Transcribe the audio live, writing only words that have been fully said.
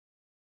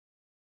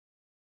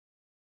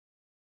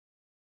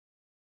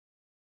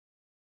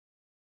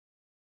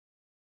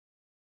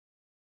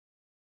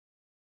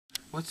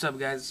What's up,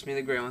 guys? It's me,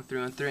 the Great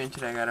 1313, and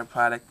today I got a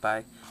product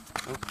by,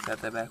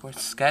 got that backwards,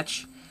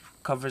 Skech.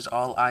 Covers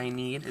all I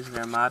need is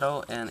their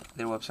motto, and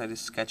their website is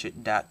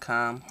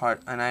skechit.com.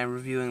 And I'm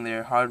reviewing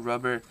their hard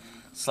rubber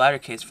slider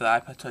case for the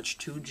iPod Touch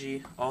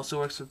 2G. Also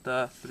works with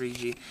the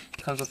 3G.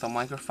 It comes with a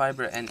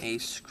microfiber and a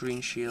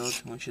screen shield,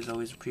 which is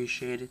always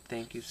appreciated.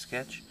 Thank you,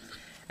 Skech.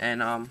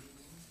 And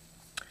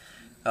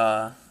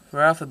right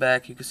off the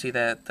back, you can see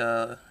that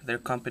their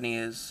company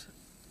is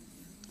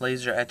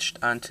laser etched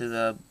onto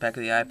the back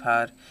of the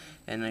iPod,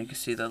 and you can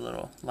see the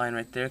little line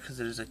right there because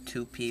there's a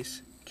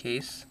two-piece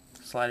case,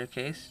 slider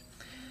case,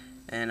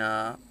 and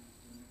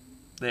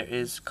there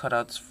is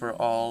cutouts for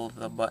all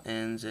the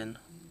buttons and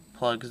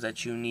plugs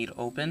that you need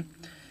open.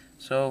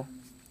 So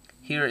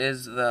here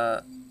is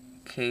the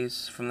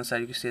case from the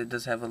side. You can see it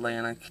does have a lay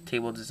on a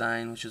table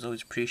design, which is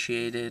always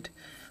appreciated.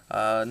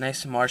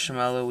 Nice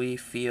marshmallowy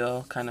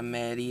feel, kind of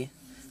matty,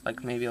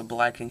 like maybe a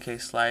black and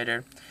case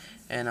slider,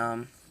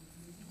 and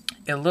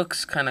it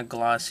looks kind of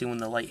glossy when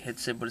the light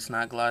hits it, but it's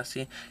not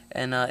glossy.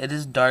 And it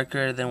is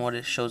darker than what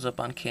it shows up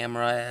on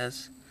camera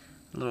as.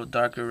 A little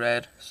darker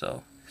red,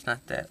 so it's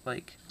not that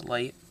like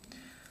light.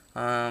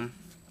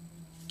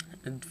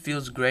 It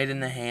feels great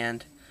in the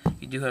hand.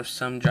 You do have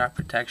some drop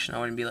protection. I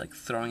wouldn't be like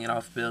throwing it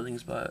off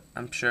buildings, but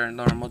I'm sure a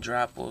normal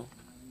drop the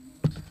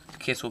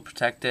case will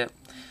protect it.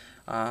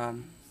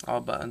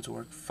 All buttons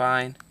work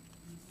fine.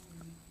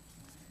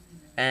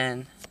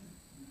 And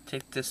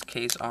take this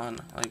case on.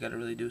 All you gotta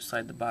really do is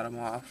slide the bottom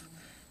off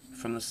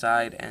from the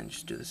side and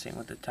just do the same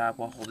with the top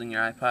while holding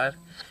your iPod.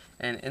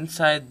 And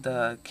inside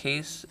the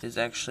case is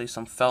actually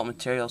some felt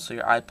material, so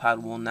your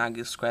iPod will not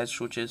get scratched,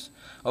 which is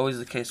always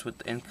the case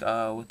with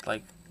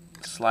like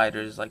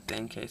sliders, like the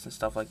in-case and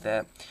stuff like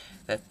that.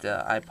 That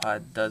the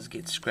iPod does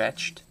get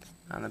scratched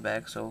on the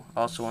back. So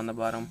also on the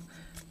bottom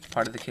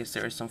part of the case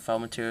there is some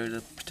felt material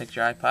to protect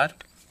your iPod.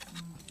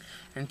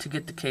 And to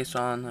get the case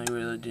on, all you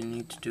really do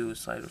need to do is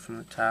slide it from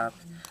the top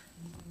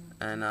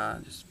and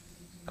just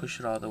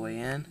push it all the way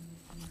in,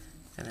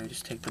 and then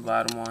just take the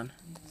bottom one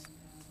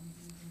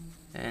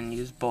and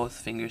use both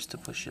fingers to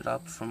push it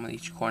up from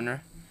each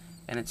corner,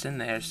 and it's in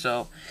there.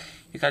 So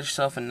you got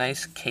yourself a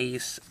nice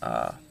case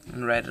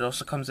in red. It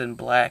also comes in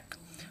black,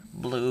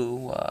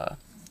 blue,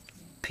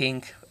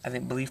 pink,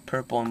 believe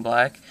purple and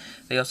black.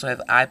 They also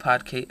have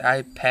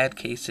iPad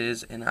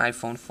cases and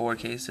iPhone 4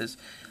 cases.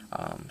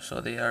 So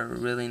they are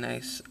really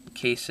nice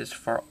cases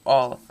for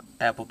all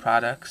Apple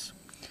products.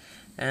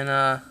 And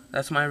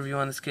that's my review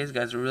on this case,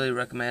 guys. I really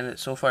recommend it.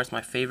 So far, it's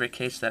my favorite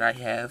case that I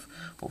have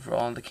over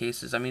all the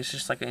cases. I mean, it's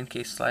just like an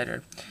in-case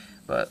slider,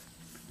 but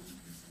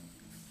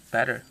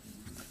better.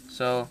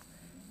 So,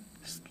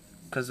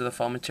 because of the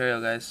felt material,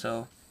 guys.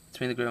 So,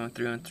 it's me, the Great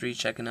 1313,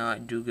 checking out. I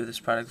do give this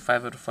product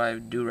 5 out of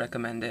 5. Do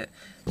recommend it.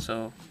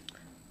 So,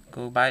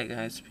 go buy it,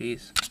 guys.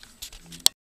 Peace.